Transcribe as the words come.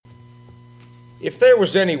If there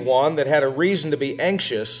was anyone that had a reason to be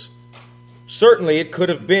anxious, certainly it could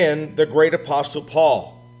have been the great apostle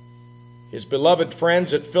Paul. His beloved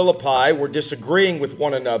friends at Philippi were disagreeing with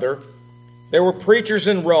one another. There were preachers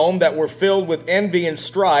in Rome that were filled with envy and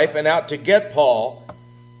strife and out to get Paul.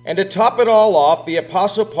 And to top it all off, the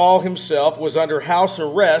apostle Paul himself was under house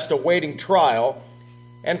arrest awaiting trial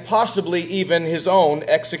and possibly even his own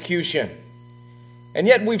execution. And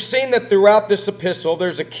yet we've seen that throughout this epistle,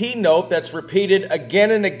 there's a key note that's repeated again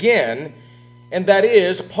and again, and that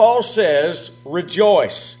is, Paul says,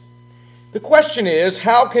 rejoice. The question is,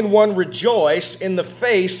 how can one rejoice in the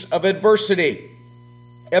face of adversity?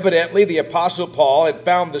 Evidently, the apostle Paul had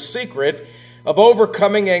found the secret of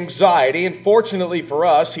overcoming anxiety, and fortunately for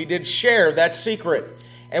us, he did share that secret.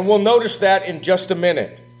 And we'll notice that in just a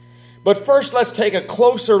minute. But first, let's take a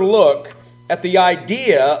closer look at the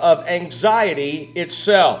idea of anxiety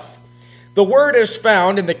itself. The word as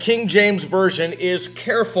found in the King James Version is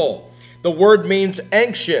careful. The word means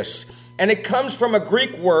anxious, and it comes from a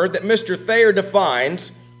Greek word that Mr. Thayer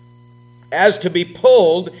defines as to be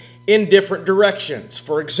pulled in different directions.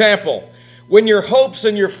 For example, when your hopes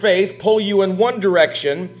and your faith pull you in one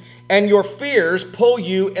direction and your fears pull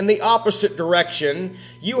you in the opposite direction,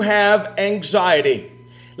 you have anxiety.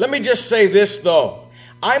 Let me just say this though.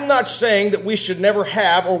 I'm not saying that we should never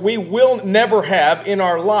have, or we will never have in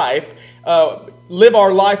our life, live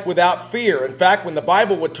our life without fear. In fact, when the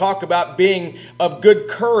Bible would talk about being of good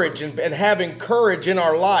courage and having courage in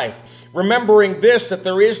our life, remembering this, that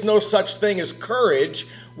there is no such thing as courage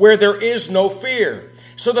where there is no fear.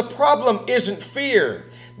 So the problem isn't fear.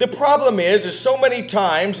 The problem is so many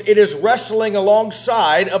times it is wrestling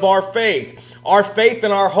alongside of our faith. Our faith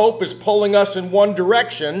and our hope is pulling us in one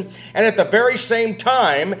direction, and at the very same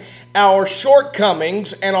time, our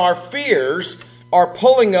shortcomings and our fears are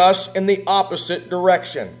pulling us in the opposite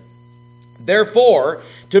direction. Therefore,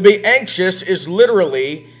 to be anxious is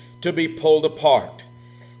literally to be pulled apart.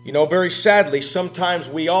 You know, very sadly, sometimes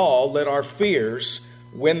we all let our fears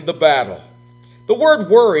win the battle. The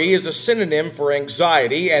word worry is a synonym for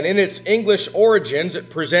anxiety, and in its English origins,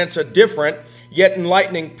 it presents a different yet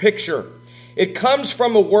enlightening picture. It comes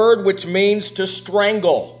from a word which means to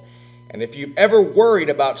strangle. And if you've ever worried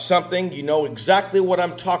about something, you know exactly what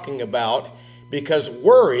I'm talking about, because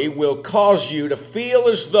worry will cause you to feel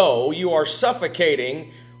as though you are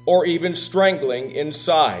suffocating or even strangling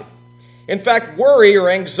inside. In fact, worry or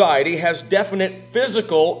anxiety has definite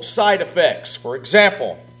physical side effects. For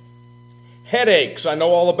example, headaches, I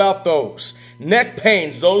know all about those. Neck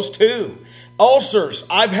pains, those too. Ulcers,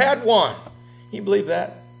 I've had one. Can you believe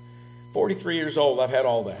that? 43 years old, I've had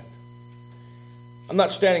all that. I'm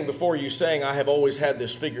not standing before you saying I have always had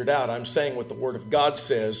this figured out. I'm saying what the Word of God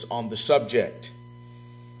says on the subject.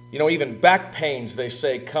 You know, even back pains, they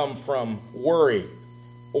say, come from worry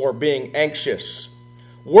or being anxious.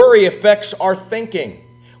 Worry affects our thinking.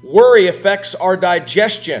 Worry affects our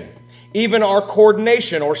digestion, even our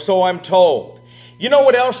coordination, or so I'm told. You know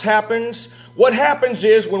what else happens? What happens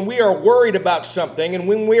is when we are worried about something and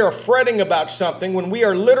when we are fretting about something, when we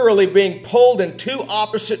are literally being pulled in two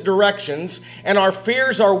opposite directions and our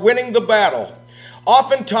fears are winning the battle,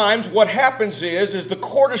 oftentimes what happens is the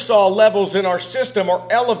cortisol levels in our system are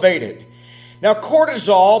elevated. Now,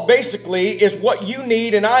 cortisol basically is what you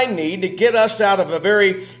need and I need to get us out of a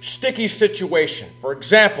very sticky situation. For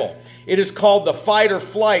example, it is called the fight or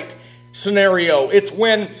flight scenario. It's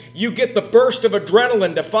when you get the burst of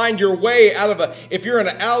adrenaline to find your way out of if you're in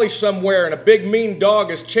an alley somewhere and a big mean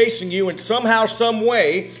dog is chasing you and somehow, some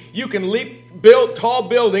way, you can leap tall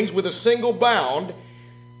buildings with a single bound.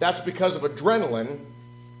 That's because of adrenaline.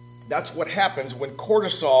 That's what happens when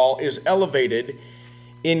cortisol is elevated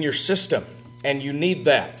in your system, and you need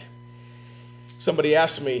that. Somebody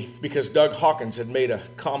asked me, because Doug Hawkins had made a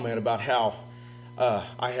comment about how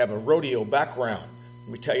I have a rodeo background.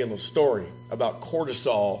 Let me tell you a little story about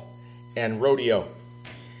cortisol and rodeo.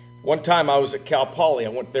 One time I was at Cal Poly. I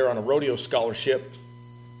went there on a rodeo scholarship.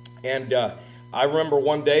 And I remember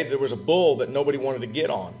one day there was a bull that nobody wanted to get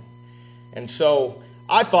on. And so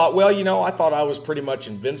I thought, well, you know, I thought I was pretty much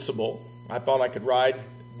invincible. I thought I could ride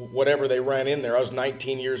whatever they ran in there. I was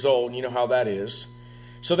 19 years old, and you know how that is.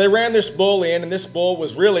 So they ran this bull in, and this bull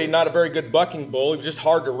was really not a very good bucking bull. He was just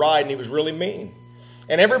hard to ride, and he was really mean.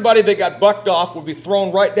 And everybody that got bucked off would be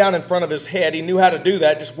thrown right down in front of his head. He knew how to do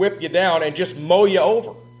that, just whip you down and just mow you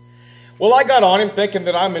over. Well, I got on him thinking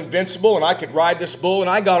that I'm invincible and I could ride this bull, and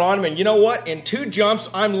I got on him, and you know what? In 2 jumps,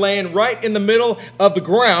 I'm laying right in the middle of the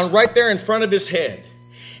ground, right there in front of his head.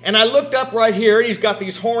 And I looked up right here, and he's got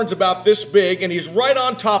these horns about this big, and he's right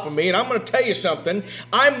on top of me. And I'm going to tell you something.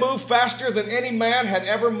 I move faster than any man had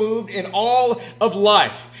ever moved in all of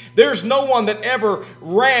life. There's no one that ever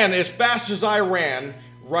ran as fast as I ran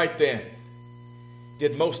right then.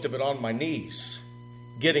 Did most of it on my knees,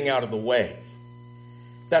 getting out of the way.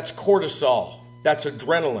 That's cortisol. That's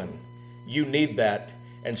adrenaline. You need that,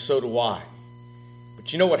 and so do I.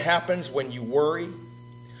 But you know what happens when you worry?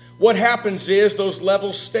 What happens is those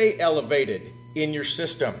levels stay elevated in your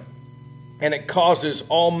system, and it causes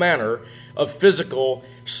all manner of physical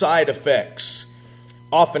side effects.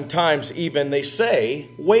 Oftentimes, even, they say,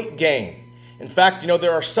 weight gain. In fact,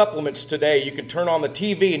 there are supplements today. You can turn on the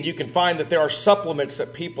TV and you can find that there are supplements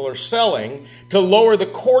that people are selling to lower the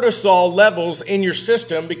cortisol levels in your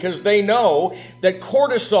system because they know that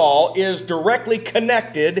cortisol is directly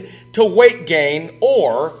connected to weight gain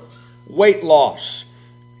or weight loss.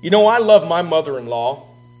 I love my mother-in-law.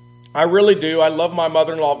 I really do. I love my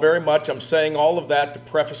mother-in-law very much. I'm saying all of that to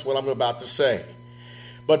preface what I'm about to say.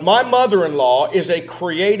 But my mother-in-law is a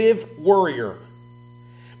creative worrier.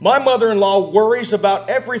 My mother-in-law worries about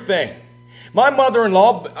everything. My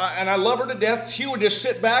mother-in-law, and I love her to death, she would just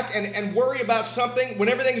sit back and worry about something when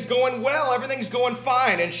everything's going well, everything's going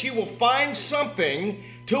fine, and she will find something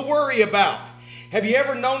to worry about. Have you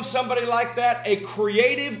ever known somebody like that? A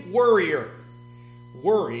creative worrier.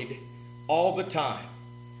 Worried all the time.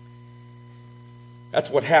 That's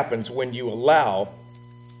what happens when you allow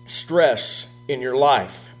stress in your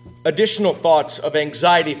life. Additional thoughts of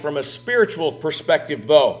anxiety from a spiritual perspective,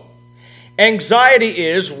 though. Anxiety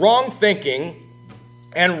is wrong thinking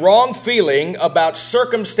and wrong feeling about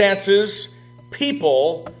circumstances,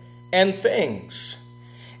 people, and things.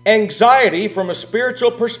 Anxiety from a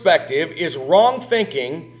spiritual perspective is wrong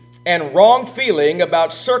thinking and wrong feeling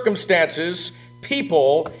about circumstances,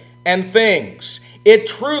 people, and things. It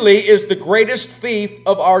truly is the greatest thief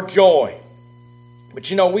of our joy. But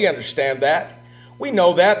we understand that. We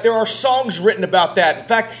know that. There are songs written about that. In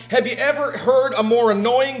fact, have you ever heard a more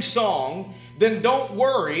annoying song than "Don't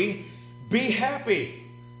Worry, Be Happy"?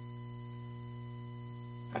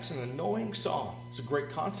 That's an annoying song. It's a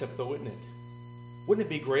great concept, though, isn't it? Wouldn't it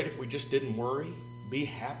be great if we just didn't worry? Be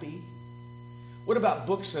happy? What about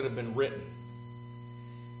books that have been written?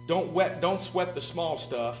 Don't sweat the small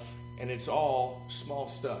stuff, and it's all small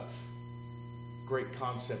stuff. Great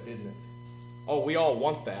concept, isn't it? Oh, we all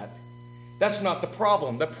want that. That's not the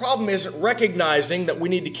problem. The problem isn't recognizing that we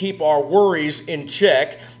need to keep our worries in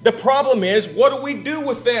check. The problem is, what do we do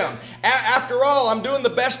with them? After all, I'm doing the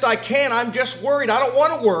best I can. I'm just worried. I don't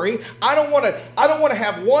want to worry. I don't want to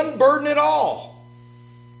have one burden at all.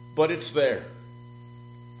 But it's there.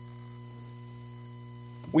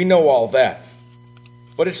 We know all that.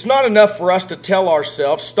 But it's not enough for us to tell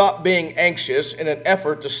ourselves, stop being anxious in an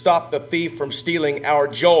effort to stop the thief from stealing our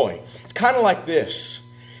joy. It's kind of like this.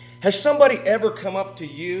 Has somebody ever come up to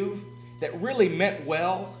you that really meant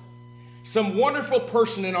well? Some wonderful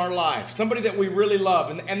person in our life, somebody that we really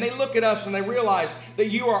love, and they look at us and they realize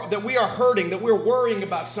that we are hurting, that we're worrying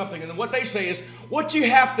about something. And what they say is, what you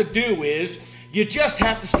have to do is, you just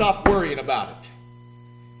have to stop worrying about it.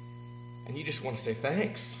 And you just want to say,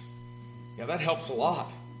 thanks. Yeah, that helps a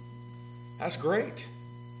lot. That's great.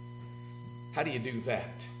 How do you do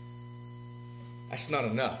that? That's not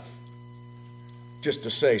enough. Just to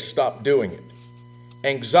say, stop doing it.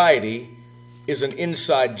 Anxiety is an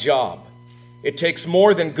inside job. It takes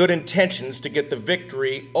more than good intentions to get the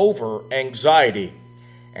victory over anxiety.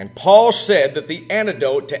 And Paul said that the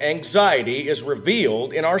antidote to anxiety is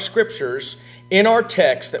revealed in our scriptures, in our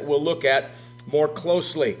text that we'll look at more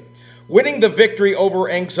closely. Winning the victory over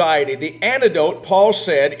anxiety, the antidote, Paul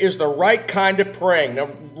said, is the right kind of praying. Now,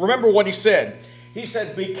 remember what he said. He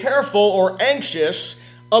said, be careful or anxious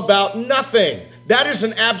about nothing. That is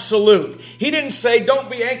an absolute. He didn't say don't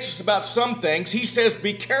be anxious about some things. He says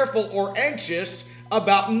be careful or anxious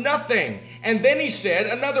about nothing. And then he said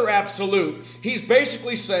another absolute. He's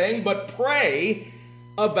basically saying, but pray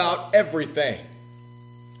about everything.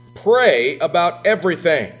 Pray about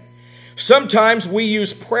everything. Sometimes we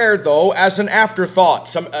use prayer, though, as an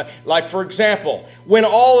afterthought. Like, for example, when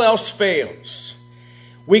all else fails,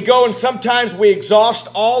 we go and sometimes we exhaust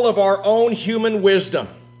all of our own human wisdom.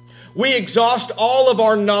 We exhaust all of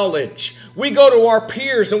our knowledge. We go to our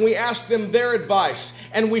peers and we ask them their advice,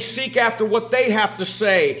 and we seek after what they have to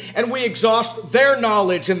say, and we exhaust their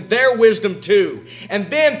knowledge and their wisdom too. And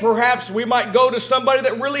then perhaps we might go to somebody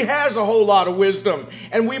that really has a whole lot of wisdom,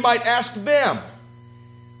 and we might ask them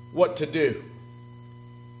what to do.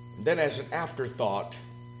 And then as an afterthought,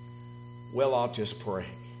 well, I'll just pray.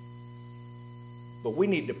 But we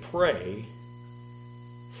need to pray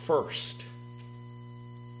first.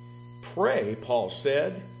 Pray, Paul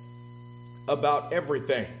said, about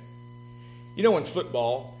everything. You know, in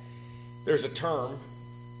football, there's a term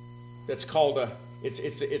that's called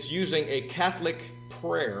it's using a Catholic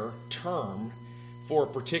prayer term for a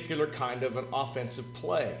particular kind of an offensive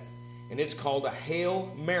play. And it's called a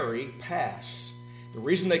Hail Mary pass. The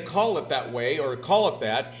reason they call it that way, or call it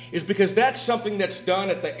that, is because that's something that's done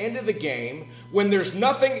at the end of the game when there's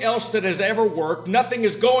nothing else that has ever worked, nothing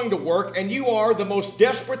is going to work, and you are the most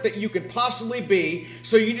desperate that you can possibly be,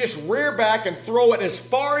 so you just rear back and throw it as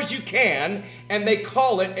far as you can, and they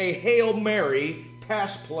call it a Hail Mary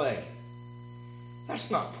pass play. That's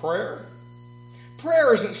not prayer.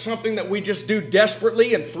 Prayer isn't something that we just do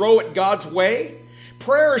desperately and throw it God's way.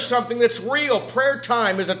 Prayer is something that's real. Prayer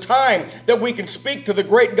time is a time that we can speak to the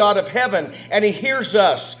great God of heaven, and He hears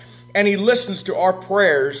us, and He listens to our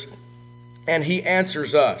prayers, and He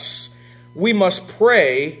answers us. We must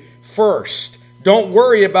pray first. Don't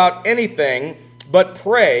worry about anything, but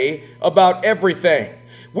pray about everything.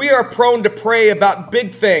 We are prone to pray about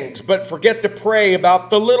big things, but forget to pray about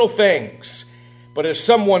the little things. But as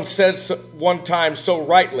someone said one time so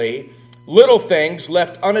rightly, little things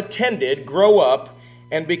left unattended grow up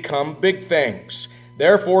and become big things.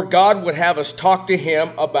 Therefore, God would have us talk to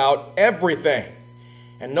Him about everything.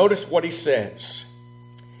 And notice what He says.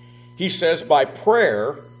 He says, by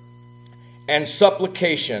prayer and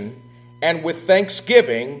supplication and with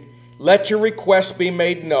thanksgiving, let your requests be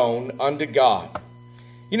made known unto God.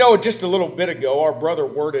 You know, just a little bit ago, our brother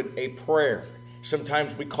worded a prayer.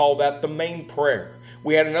 Sometimes we call that the main prayer.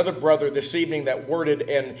 We had another brother this evening that worded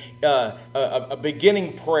a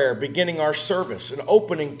beginning prayer, beginning our service, an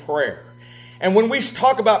opening prayer. And when we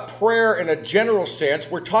talk about prayer in a general sense,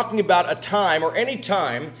 we're talking about a time or any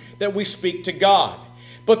time that we speak to God.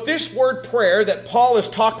 But this word prayer that Paul is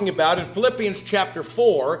talking about in Philippians chapter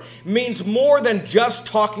 4 means more than just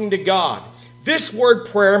talking to God. This word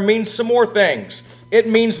prayer means some more things. It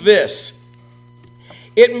means this.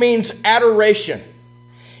 It means adoration.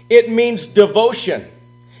 It means devotion.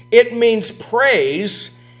 It means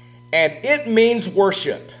praise. And it means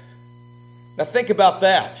worship. Now think about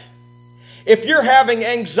that. If you're having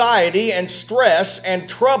anxiety and stress and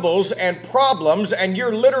troubles and problems and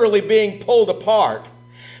you're literally being pulled apart,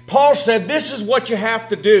 Paul said this is what you have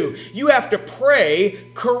to do. You have to pray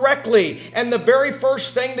correctly. And the very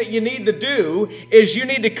first thing that you need to do is you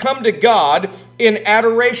need to come to God in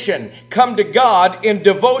adoration. Come to God in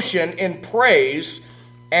devotion, in praise,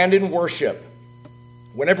 and in worship.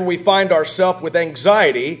 Whenever we find ourselves with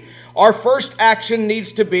anxiety, our first action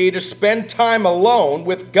needs to be to spend time alone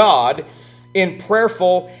with God in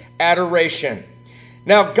prayerful adoration.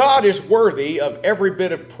 Now, God is worthy of every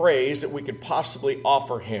bit of praise that we could possibly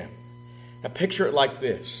offer Him. Now, picture it like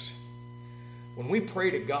this. When we pray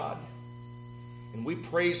to God and we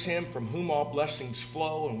praise Him from whom all blessings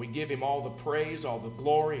flow, and we give Him all the praise, all the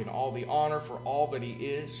glory, and all the honor for all that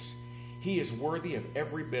He is worthy of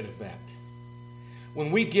every bit of that.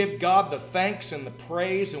 When we give God the thanks and the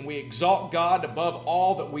praise, and we exalt God above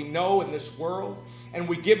all that we know in this world, and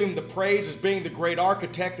we give Him the praise as being the great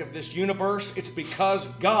architect of this universe, it's because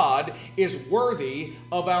God is worthy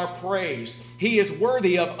of our praise. He is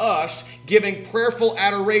worthy of us giving prayerful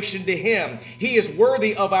adoration to Him. He is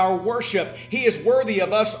worthy of our worship. He is worthy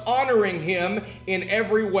of us honoring Him in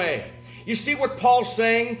every way. You see what Paul's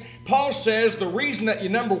saying? Paul says the reason that you,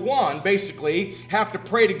 number one, basically have to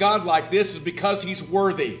pray to God like this is because He's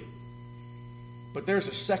worthy. But there's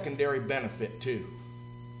a secondary benefit too.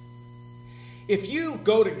 If you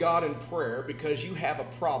go to God in prayer because you have a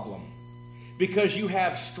problem, because you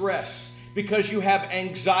have stress, because you have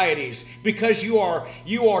anxieties, because you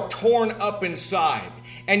are torn up inside,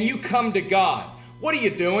 and you come to God, what are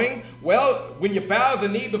you doing? Well, when you bow the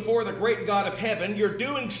knee before the great God of heaven, you're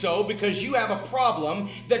doing so because you have a problem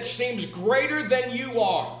that seems greater than you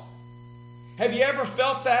are. Have you ever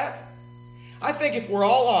felt that? I think if we're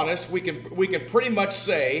all honest, we can pretty much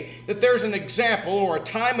say that there's an example or a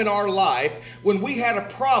time in our life when we had a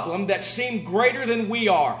problem that seemed greater than we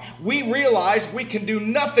are. We realized we can do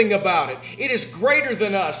nothing about it. It is greater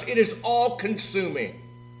than us. It is all-consuming.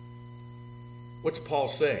 What's Paul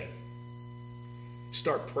say?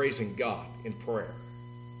 Start praising God in prayer.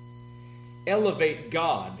 Elevate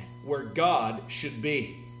God where God should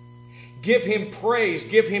be. Give Him praise,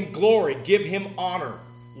 give Him glory, give Him honor.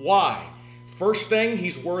 Why? First thing,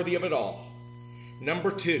 He's worthy of it all.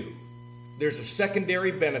 Number two, there's a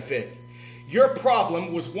secondary benefit. Your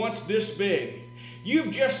problem was once this big.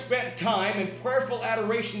 You've just spent time in prayerful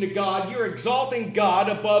adoration to God. You're exalting God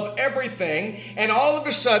above everything. And all of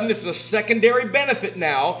a sudden, this is a secondary benefit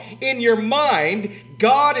now. In your mind,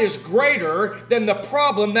 God is greater than the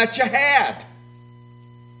problem that you had.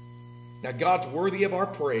 Now, God's worthy of our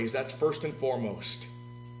praise. That's first and foremost.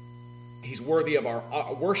 He's worthy of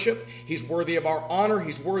our worship. He's worthy of our honor.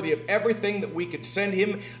 He's worthy of everything that we could send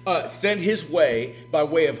His way by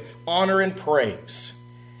way of honor and praise.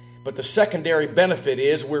 But the secondary benefit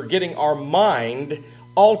is we're getting our mind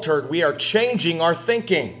altered. We are changing our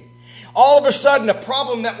thinking. All of a sudden, a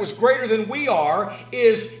problem that was greater than we are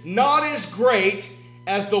is not as great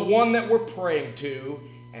as the one that we're praying to,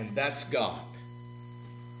 and that's God.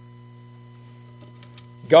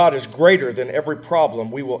 God is greater than every problem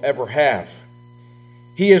we will ever have.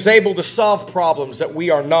 He is able to solve problems that we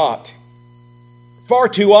are not. Far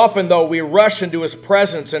too often, though, we rush into His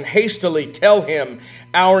presence and hastily tell Him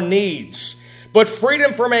our needs. But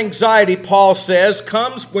freedom from anxiety, Paul says,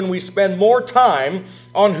 comes when we spend more time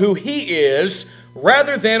on who He is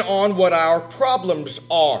rather than on what our problems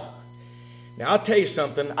are. Now, I'll tell you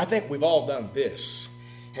something. I think we've all done this.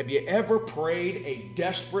 Have you ever prayed a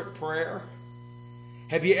desperate prayer?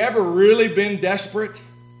 Have you ever really been desperate?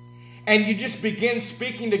 And you just begin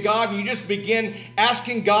speaking to God and you just begin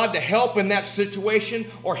asking God to help in that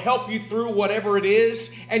situation or help you through whatever it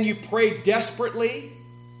is, and you pray desperately?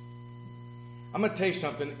 I'm going to tell you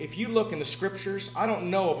something. If you look in the Scriptures, I don't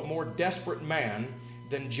know of a more desperate man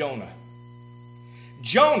than Jonah.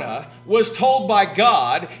 Jonah was told by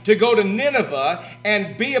God to go to Nineveh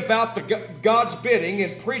and be about God's bidding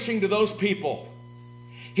and preaching to those people.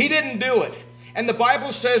 He didn't do it. And the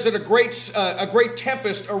Bible says that a great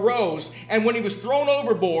tempest arose, and when he was thrown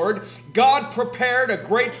overboard, God prepared a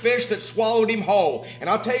great fish that swallowed him whole. And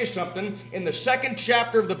I'll tell you something, in the 2nd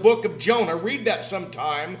chapter of the book of Jonah, read that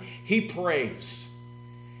sometime, he prays.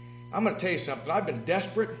 I'm going to tell you something, I've been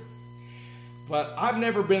desperate, but I've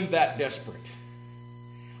never been that desperate.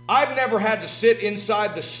 I've never had to sit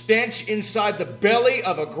inside the stench, inside the belly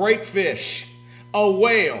of a great fish, a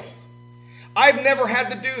whale. I've never had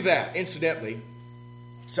to do that. Incidentally,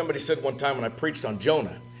 somebody said one time when I preached on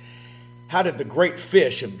Jonah, how did the great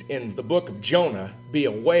fish in the book of Jonah be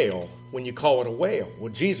a whale when you call it a whale?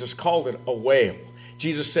 Well, Jesus called it a whale.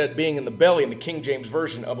 Jesus said being in the belly in the King James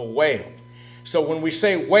Version of a whale. So when we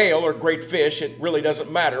say whale or great fish, it really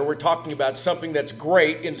doesn't matter. We're talking about something that's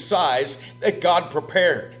great in size that God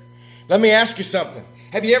prepared. Let me ask you something.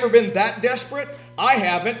 Have you ever been that desperate? I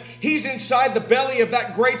haven't. He's inside the belly of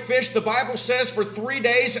that great fish, the Bible says, for 3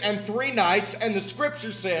 days and 3 nights. And the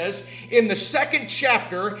Scripture says, in the 2nd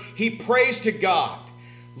chapter, he prays to God.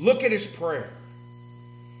 Look at his prayer.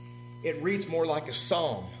 It reads more like a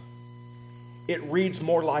psalm. It reads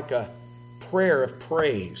more like a prayer of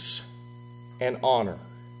praise and honor.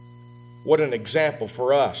 What an example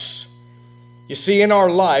for us. You see, in our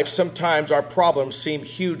life, sometimes our problems seem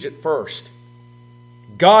huge at first.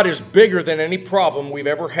 God is bigger than any problem we've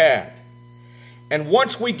ever had. And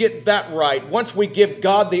once we get that right, once we give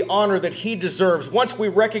God the honor that He deserves, once we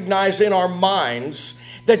recognize in our minds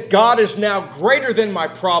that God is now greater than my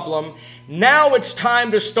problem, now it's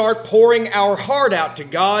time to start pouring our heart out to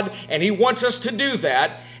God, and He wants us to do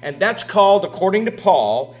that, and that's called, according to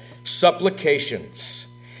Paul, supplications.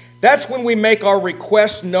 That's when we make our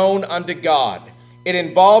requests known unto God. It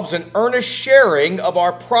involves an earnest sharing of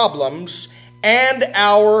our problems and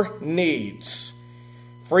our needs.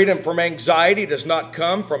 Freedom from anxiety does not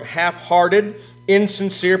come from half-hearted,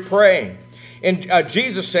 insincere praying. And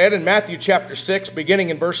Jesus said in Matthew chapter 6,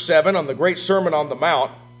 beginning in verse 7, on the great Sermon on the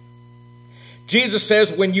Mount, Jesus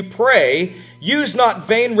says, when you pray, use not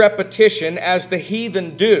vain repetition as the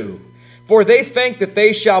heathen do, for they think that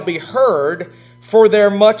they shall be heard for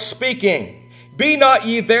their much speaking. Be not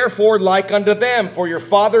ye therefore like unto them, for your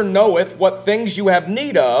Father knoweth what things you have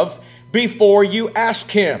need of before you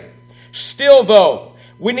ask Him. Still, though,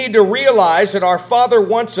 we need to realize that our Father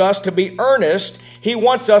wants us to be earnest. He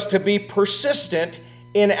wants us to be persistent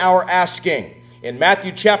in our asking. In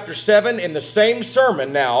Matthew chapter 7, in the same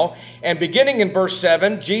sermon now, and beginning in verse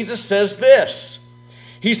 7, Jesus says this.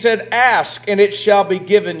 He said, ask, and it shall be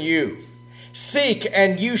given you. Seek,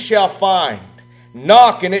 and you shall find.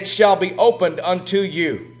 Knock, and it shall be opened unto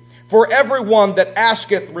you. For everyone that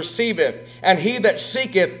asketh receiveth, and he that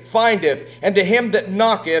seeketh findeth, and to him that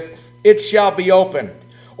knocketh it shall be opened.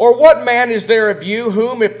 Or what man is there of you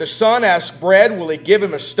whom, if the son ask bread, will he give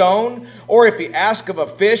him a stone? Or if he ask of a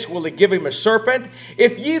fish, will he give him a serpent?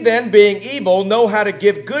 If ye then, being evil, know how to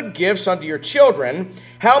give good gifts unto your children,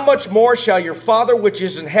 how much more shall your Father which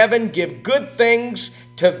is in heaven give good things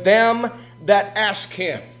to them that ask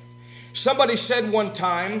Him? Somebody said one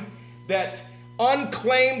time that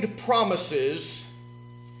unclaimed promises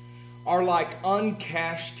are like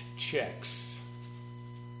uncashed checks.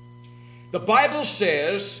 The Bible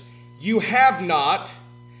says, you have not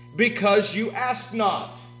because you ask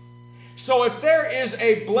not. So if there is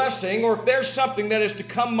a blessing, or if there's something that is to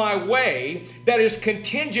come my way that is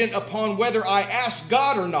contingent upon whether I ask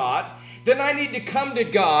God or not, then I need to come to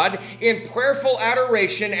God in prayerful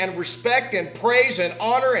adoration and respect and praise and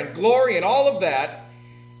honor and glory and all of that,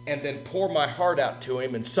 and then pour my heart out to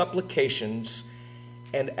Him in supplications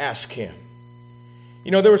and ask Him.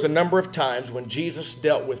 You know, there was a number of times when Jesus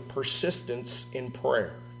dealt with persistence in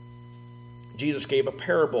prayer. Jesus gave a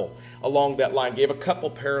parable along that line, gave a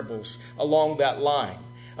couple parables along that line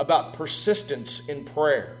about persistence in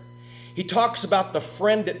prayer. He talks about the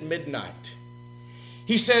friend at midnight.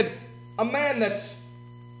 He said, a man that's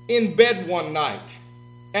in bed one night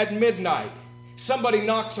at midnight, somebody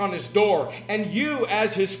knocks on his door, and you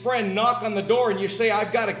as his friend knock on the door and you say,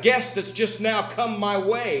 I've got a guest that's just now come my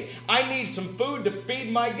way. I need some food to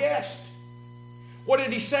feed my guest. What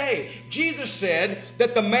did he say? Jesus said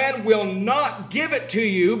that the man will not give it to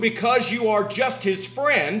you because you are just his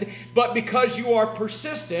friend, but because you are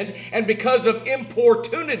persistent, and because of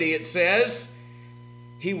importunity, it says,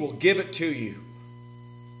 he will give it to you.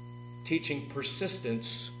 Teaching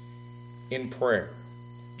persistence in prayer.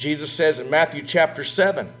 Jesus says in Matthew chapter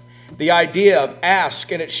 7, the idea of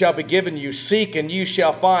ask and it shall be given you, seek and you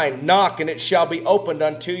shall find, knock and it shall be opened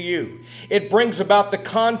unto you. It brings about the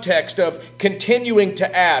context of continuing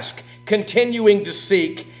to ask, continuing to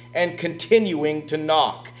seek, and continuing to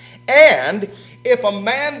knock. And if a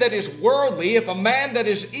man that is worldly, if a man that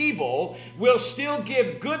is evil will still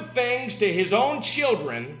give good things to his own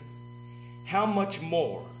children, how much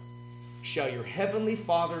more shall your heavenly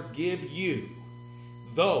Father give you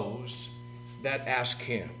those that ask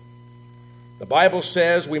Him? The Bible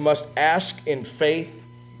says we must ask in faith,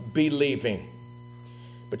 believing.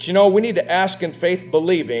 But you know, we need to ask in faith,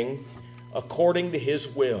 believing according to His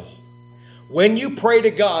will. When you pray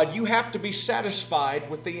to God, you have to be satisfied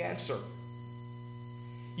with the answer.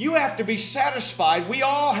 You have to be satisfied. We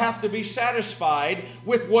all have to be satisfied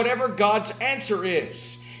with whatever God's answer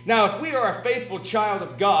is. Now, if we are a faithful child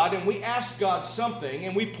of God and we ask God something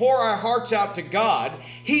and we pour our hearts out to God,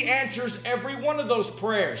 He answers every one of those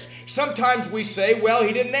prayers. Sometimes we say, well,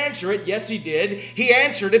 He didn't answer it. Yes, He did. He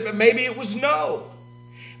answered it, but maybe it was no.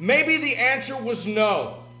 Maybe the answer was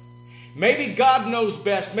no. Maybe God knows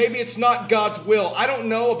best. Maybe it's not God's will. I don't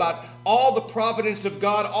know about all the providence of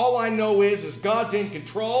God. All I know is God's in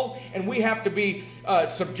control, and we have to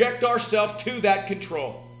subject ourselves to that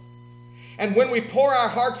control. And when we pour our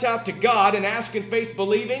hearts out to God and ask in faith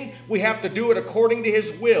believing, we have to do it according to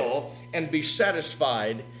His will and be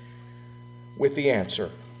satisfied with the answer.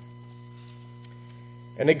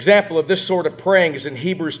 An example of this sort of praying is in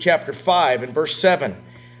Hebrews chapter 5 and verse 7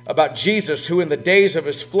 about Jesus, who in the days of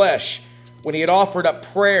His flesh, when He had offered up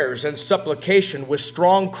prayers and supplication with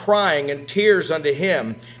strong crying and tears unto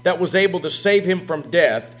Him that was able to save Him from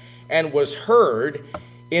death, and was heard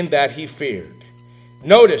in that He feared.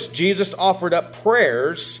 Notice, Jesus offered up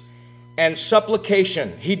prayers and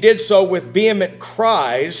supplication. He did so with vehement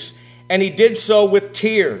cries, and He did so with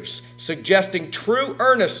tears, suggesting true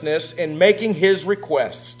earnestness in making His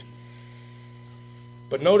request.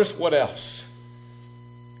 But notice what else.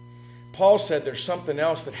 Paul said there's something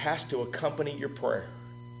else that has to accompany your prayer.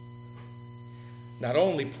 Not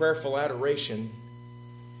only prayerful adoration,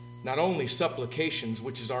 not only supplications,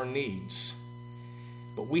 which is our needs,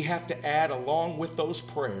 but we have to add along with those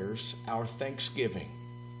prayers our thanksgiving.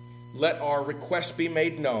 Let our requests be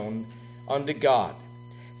made known unto God.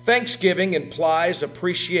 Thanksgiving implies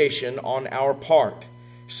appreciation on our part.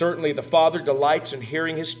 Certainly the Father delights in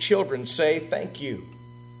hearing His children say thank you.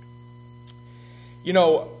 You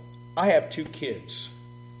know, I have 2 kids,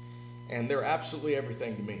 and they're absolutely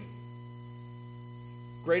everything to me.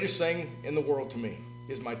 Greatest thing in the world to me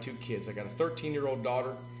is my 2 kids. I got a 13-year-old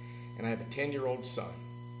daughter, and I have a 10-year-old son.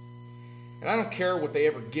 And I don't care what they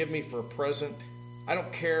ever give me for a present. I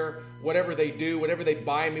don't care whatever they do, whatever they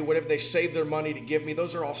buy me, whatever they save their money to give me.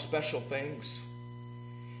 Those are all special things.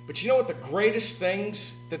 But you know what the greatest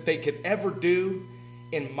things that they could ever do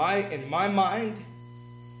in my mind,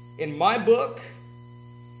 in my book?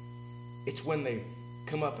 It's when they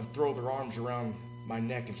come up and throw their arms around my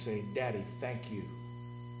neck and say, Daddy, thank you.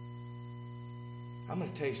 I'm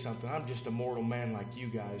going to tell you something. I'm just a mortal man like you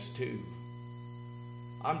guys too.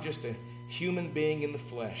 I'm just a human being in the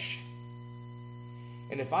flesh.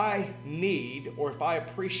 And if I need or if I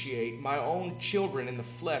appreciate my own children in the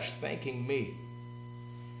flesh thanking me,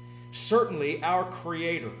 certainly our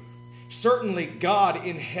Creator, Certainly God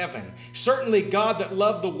in heaven. Certainly God that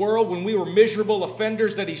loved the world when we were miserable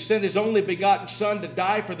offenders, that He sent His only begotten Son to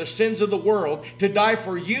die for the sins of the world, to die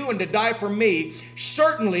for you and to die for me.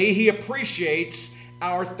 Certainly He appreciates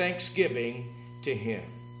our thanksgiving to Him.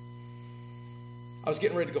 I was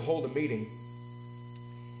getting ready to go hold a meeting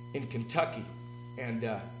in Kentucky and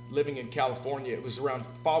living in California. It was around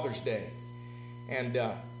Father's Day. And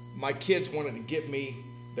my kids wanted to give me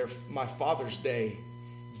my Father's Day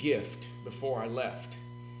gift before I left,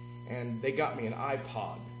 and they got me an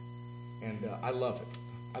iPod, and I love it.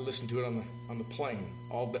 I listen to it on the plane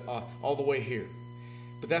all the way here.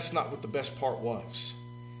 But that's not what the best part was.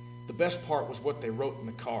 The best part was what they wrote in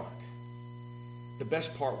the card. The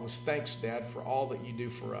best part was, "Thanks, Dad, for all that you do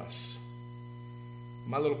for us."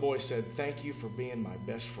 My little boy said, "Thank you for being my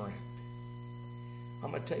best friend." I'm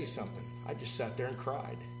going to tell you something. I just sat there and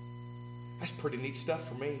cried. That's pretty neat stuff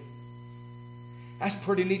for me. That's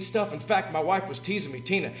pretty neat stuff. In fact, my wife was teasing me,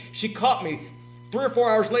 Tina. She caught me 3 or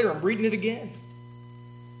 4 hours later. I'm reading it again.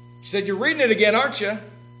 She said, "You're reading it again, aren't you?"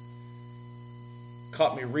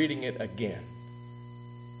 Caught me reading it again.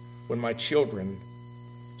 When my children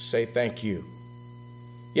say thank you.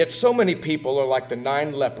 Yet so many people are like the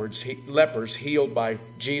 9 lepers healed by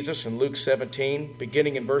Jesus in Luke 17,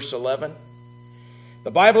 beginning in verse 11. The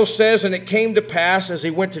Bible says, "And it came to pass as he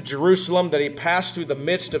went to Jerusalem that he passed through the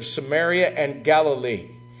midst of Samaria and Galilee.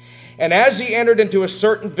 And as he entered into a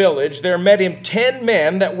certain village, there met him 10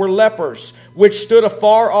 men that were lepers, which stood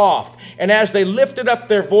afar off. And as they lifted up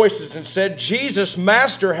their voices and said, 'Jesus,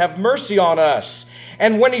 Master, have mercy on us.'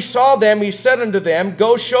 And when he saw them, he said unto them,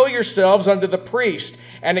 'Go show yourselves unto the priest.'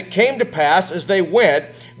 And it came to pass, as they went,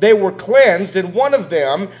 they were cleansed. And one of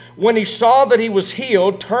them, when he saw that he was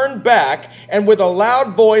healed, turned back, and with a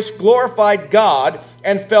loud voice glorified God,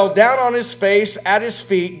 and fell down on his face at his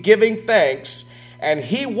feet, giving thanks. And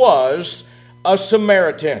he was a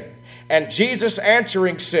Samaritan. And Jesus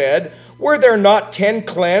answering said, 'Were there not 10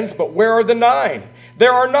 cleansed, but where are the 9?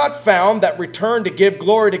 There are not found that return to give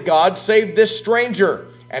glory to God, save this stranger.'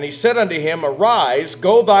 And he said unto him, 'Arise,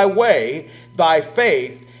 go thy way, thy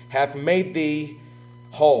faith hath made thee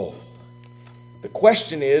whole.'" The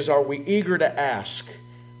question is, are we eager to ask,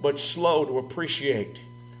 but slow to appreciate?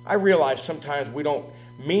 I realize sometimes we don't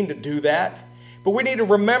mean to do that, but we need to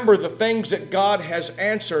remember the things that God has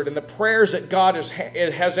answered and the prayers that God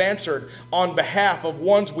has answered on behalf of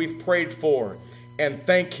ones we've prayed for, and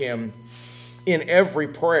thank Him in every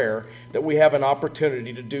prayer that we have an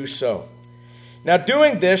opportunity to do so. Now,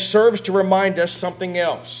 doing this serves to remind us something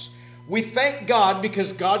else. We thank God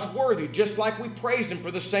because God's worthy, just like we praise Him for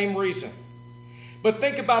the same reason. But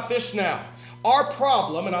think about this now. Our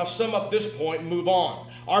problem, and I'll sum up this point and move on.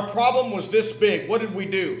 Our problem was this big. What did we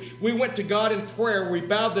do? We went to God in prayer. We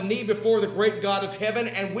bowed the knee before the great God of heaven,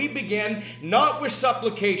 and we began not with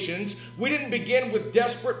supplications. We didn't begin with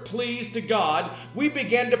desperate pleas to God. We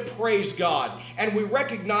began to praise God, and we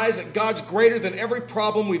recognize that God's greater than every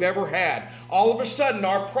problem we've ever had. All of a sudden,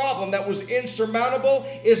 our problem that was insurmountable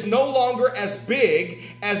is no longer as big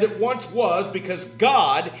as it once was, because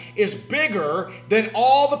God is bigger than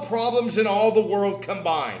all the problems in all the world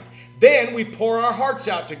combined. Then we pour our hearts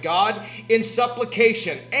out to God in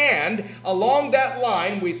supplication. And along that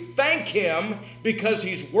line, we thank Him because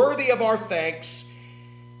He's worthy of our thanks.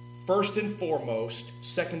 First and foremost,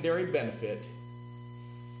 secondary benefit,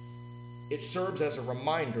 it serves as a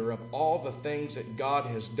reminder of all the things that God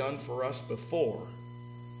has done for us before.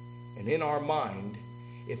 And in our mind,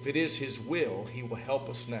 if it is His will, He will help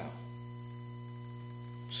us now.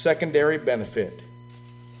 Secondary benefit,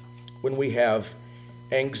 when we have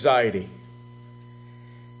anxiety.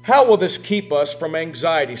 How will this keep us from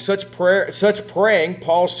anxiety? Such praying,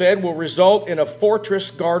 Paul said, will result in a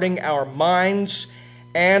fortress guarding our minds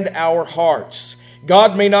and our hearts.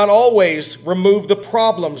 God may not always remove the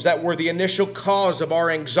problems that were the initial cause of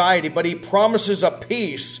our anxiety, but He promises a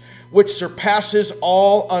peace which surpasses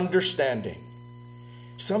all understanding.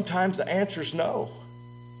 Sometimes the answer is no.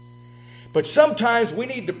 But sometimes we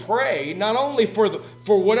need to pray not only for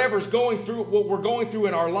whatever's going through, what we're going through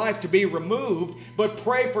in our life to be removed, but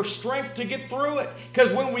pray for strength to get through it.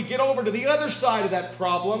 Because when we get over to the other side of that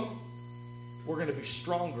problem, we're going to be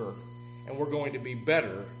stronger and we're going to be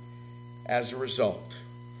better as a result.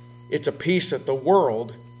 It's a peace that the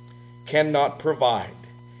world cannot provide.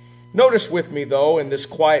 Notice with me, though, in this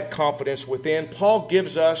quiet confidence within, Paul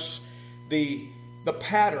gives us the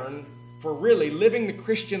pattern for really living the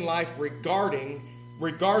Christian life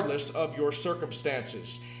regardless of your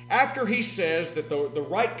circumstances. After he says that the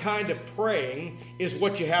right kind of praying is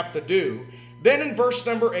what you have to do, then in verse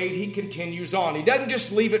number 8 he continues on. He doesn't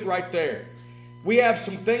just leave it right there. We have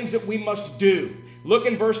some things that we must do. Look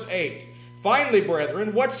in verse 8. Finally,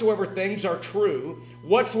 brethren, whatsoever things are true,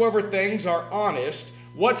 whatsoever things are honest,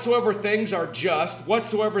 whatsoever things are just,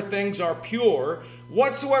 whatsoever things are pure,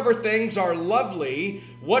 whatsoever things are lovely,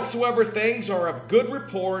 whatsoever things are of good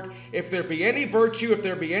report, if there be any virtue, if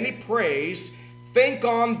there be any praise, think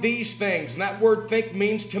on these things. And that word think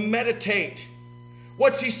means to meditate.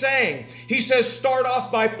 What's he saying? He says start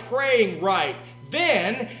off by praying right.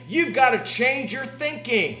 Then you've got to change your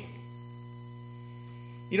thinking.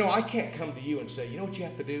 You know, I can't come to you and say, you know what you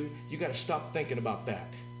have to do? You got to stop thinking about that.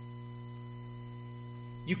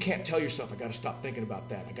 You can't tell yourself, I got to stop thinking about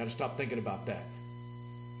that. I got to stop thinking about that.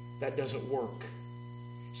 That doesn't work.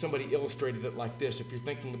 Somebody illustrated it like this. If you're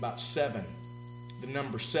thinking about 7, the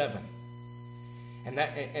number 7,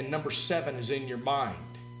 and number 7 is in your mind,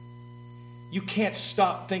 you can't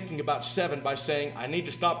stop thinking about 7 by saying, I need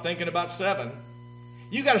to stop thinking about 7.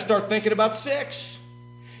 You got to start thinking about 6.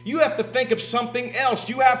 You have to think of something else.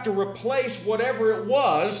 You have to replace whatever it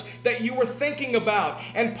was that you were thinking about.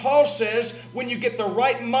 And Paul says, when you get the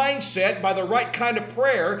right mindset by the right kind of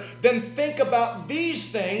prayer, then think about these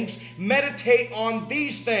things, meditate on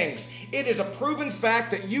these things. It is a proven fact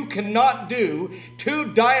that you cannot do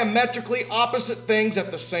 2 diametrically opposite things at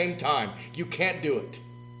the same time. You can't do it.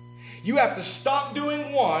 You have to stop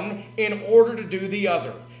doing one in order to do the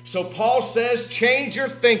other. So Paul says, change your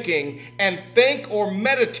thinking and think or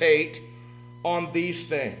meditate on these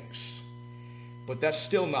things. But that's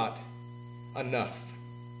still not enough.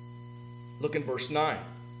 Look in verse 9.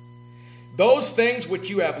 Those things which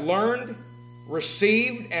you have learned,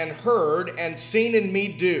 received, and heard, and seen in me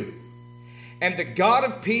do, and the God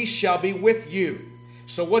of peace shall be with you.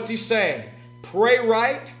 So what's he saying? Pray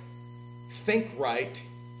right, think right,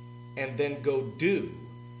 and then go do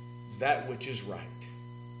that which is right.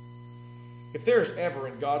 If there is ever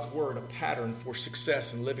in God's Word a pattern for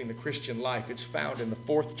success in living the Christian life, it's found in the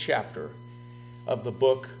 4th chapter of the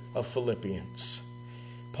book of Philippians.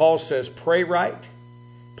 Paul says, pray right.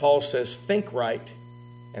 Paul says, think right.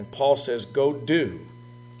 And Paul says, go do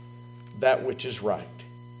that which is right.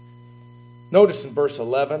 Notice in verse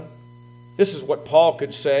 11, this is what Paul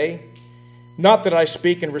could say. Not that I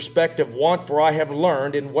speak in respect of want, for I have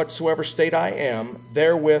learned in whatsoever state I am,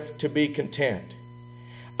 therewith to be content.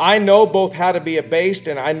 I know both how to be abased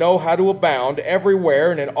and I know how to abound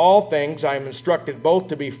everywhere, and in all things I am instructed both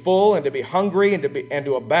to be full and to be hungry and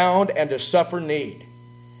to abound and to suffer need.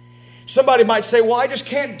 Somebody might say, well, I just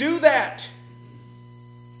can't do that.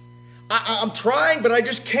 I'm trying, but I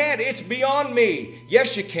just can't. It's beyond me.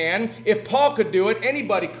 Yes, you can. If Paul could do it,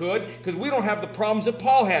 anybody could, because we don't have the problems that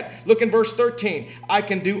Paul had. Look in verse 13. I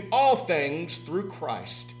can do all things through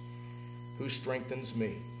Christ who strengthens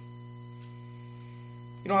me.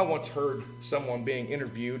 You know, I once heard someone being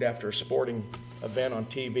interviewed after a sporting event on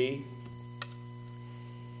TV,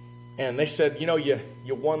 and they said, you know, you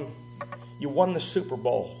won the Super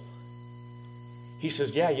Bowl. He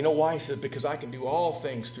says, yeah, you know why? He says, because I can do all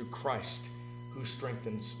things through Christ who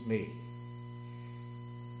strengthens me.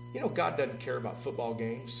 You know, God doesn't care about football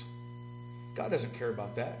games. God doesn't care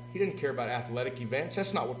about that. He didn't care about athletic events.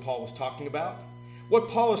 That's not what Paul was talking about. What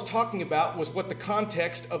Paul is talking about was what the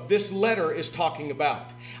context of this letter is talking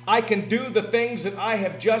about. I can do the things that I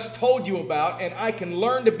have just told you about, and I can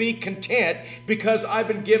learn to be content because I've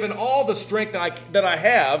been given all the strength that I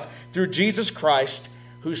have through Jesus Christ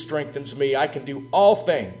who strengthens me. I can do all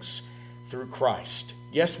things through Christ.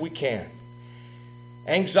 Yes, we can.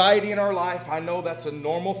 Anxiety in our life, I know that's a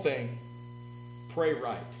normal thing. Pray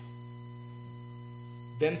right.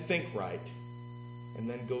 Then think right. And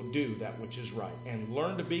then go do that which is right. And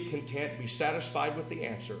learn to be content, be satisfied with the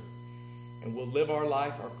answer. And we'll live our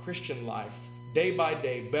life, our Christian life, day by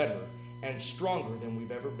day better and stronger than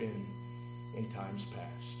we've ever been in times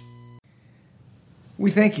past. We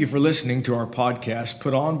thank you for listening to our podcast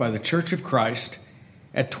put on by the Church of Christ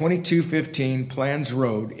at 2215 Plans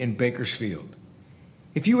Road in Bakersfield.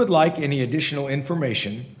 If you would like any additional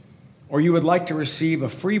information, or you would like to receive a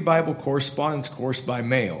free Bible correspondence course by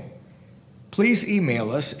mail, please email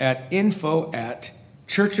us at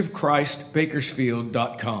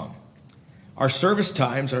info@churchofchristbakersfield.com. Our service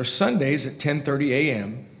times are Sundays at 10:30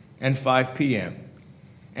 a.m. and 5 p.m.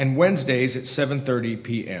 and Wednesdays at 7:30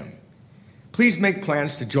 p.m. Please make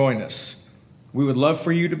plans to join us. We would love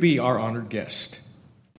for you to be our honored guest.